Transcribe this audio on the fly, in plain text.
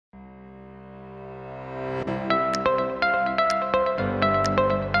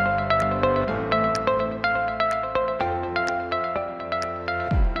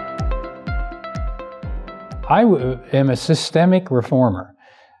am a systemic reformer.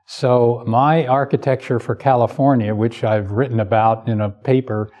 So my architecture for California, which I've written about in a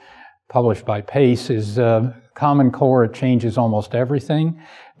paper published by PACE, is Common Core. It changes almost everything.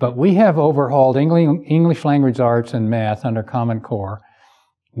 But we have overhauled English language arts and math under Common Core.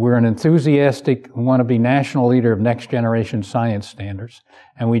 We're an enthusiastic, wannabe national leader of next generation science standards.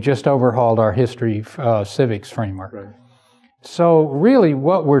 And we just overhauled our history civics framework. Right. So really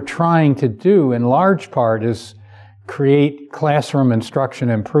what we're trying to do in large part is create classroom instruction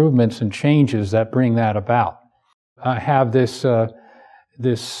improvements and changes that bring that about. I have this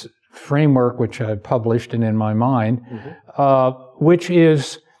framework which I published and in my mind, which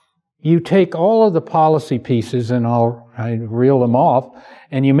is you take all of the policy pieces, and I reel them off,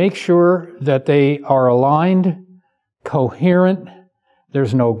 and you make sure that they are aligned, coherent,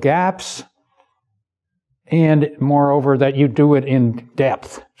 there's no gaps, and moreover that you do it in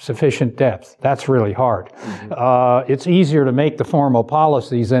depth, sufficient depth. That's really hard. It's easier to make the formal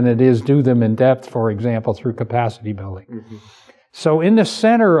policies than it is do them in depth, for example, through capacity building. So in the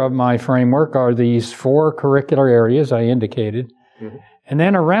center of my framework are these 4 curricular areas I indicated, and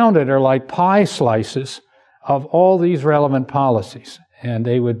then around it are like pie slices of all these relevant policies. And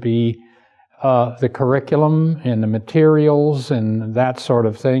they would be the curriculum and the materials and that sort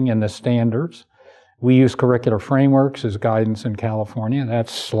of thing and the standards. We use curricular frameworks as guidance in California.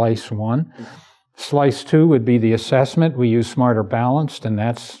 That's slice 1. Slice 2 would be the assessment. We use Smarter Balanced, and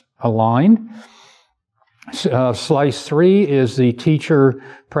that's aligned. Slice 3 is the teacher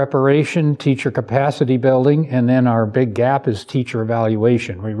preparation, teacher capacity building, and then our big gap is teacher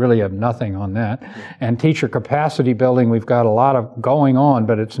evaluation. We really have nothing on that. And teacher capacity building, we've got a lot of going on,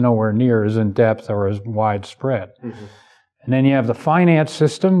 but it's nowhere near as in depth or as widespread. And then you have the finance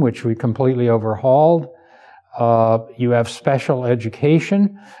system, which we completely overhauled. You have special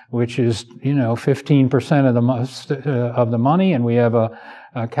education, which is, 15% of the money, and we have a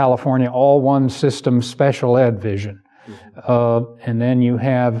California all-one system special ed vision. And then you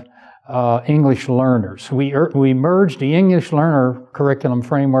have English learners. We merged the English learner curriculum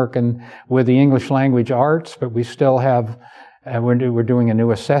framework with the English language arts, but we still have, we're doing a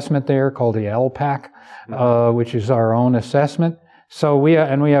new assessment there called the LPAC, which is our own assessment. So we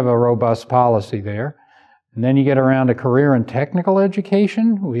have a robust policy there. And then you get around to career and technical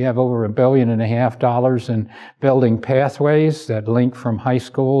education. We have over $1.5 billion in building pathways that link from high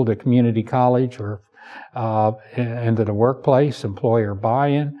school to community college or into the workplace, employer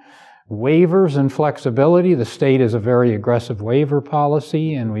buy-in. Waivers and flexibility. The state has a very aggressive waiver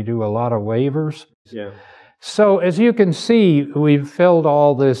policy, and we do a lot of waivers. Yeah. So as you can see, we've filled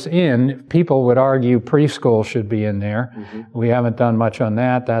all this in. People would argue preschool should be in there. We haven't done much on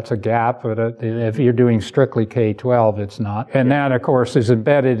that. That's a gap. But if you're doing strictly K-12, it's not. And that, of course, is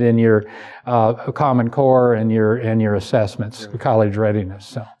embedded in your Common Core and your assessments, college readiness.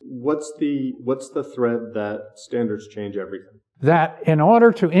 So what's the thread that standards change everything? That in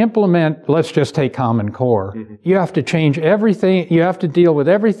order to implement, let's just take Common Core, you have to change everything, you have to deal with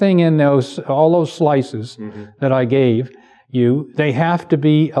everything in all those slices that I gave you. They have to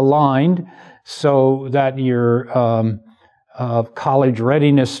be aligned so that your college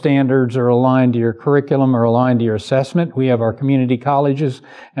readiness standards are aligned to your curriculum or aligned to your assessment. We have our community colleges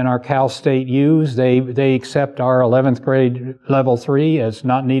and our Cal State U's. They accept our 11th grade level 3 as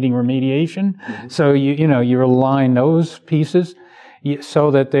not needing remediation. So you align those pieces so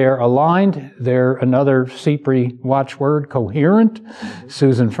that they're aligned. They're another CPRE watchword, coherent.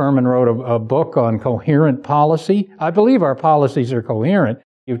 Susan Furman wrote a book on coherent policy. I believe our policies are coherent.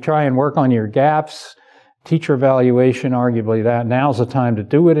 You try and work on your gaps. Teacher evaluation, arguably now's the time to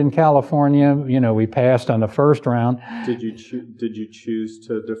do it in California. We passed on the first round. Did you choose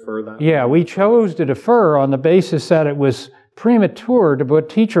to defer that? Yeah, we chose to defer on the basis that it was premature to put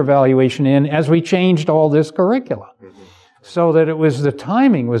teacher evaluation in as we changed all this curricula. So that it was the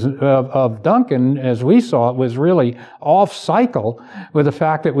timing of Duncan, as we saw it, was really off cycle with the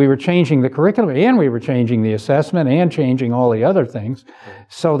fact that we were changing the curriculum and we were changing the assessment and changing all the other things.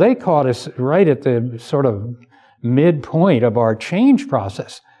 So they caught us right at the sort of midpoint of our change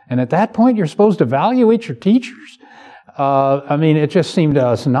process. And at that point, you're supposed to evaluate your teachers. It just seemed to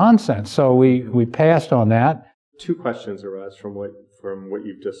us nonsense. So we passed on that. 2 questions arise from what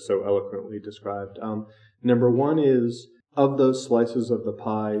you've just so eloquently described. Number 1 is, of those slices of the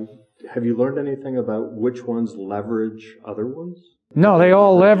pie, have you learned anything about which ones leverage other ones? No, they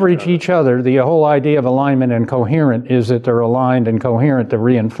all leverage each other. The whole idea of alignment and coherent is that they're aligned and coherent to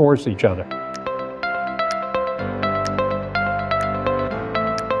reinforce each other.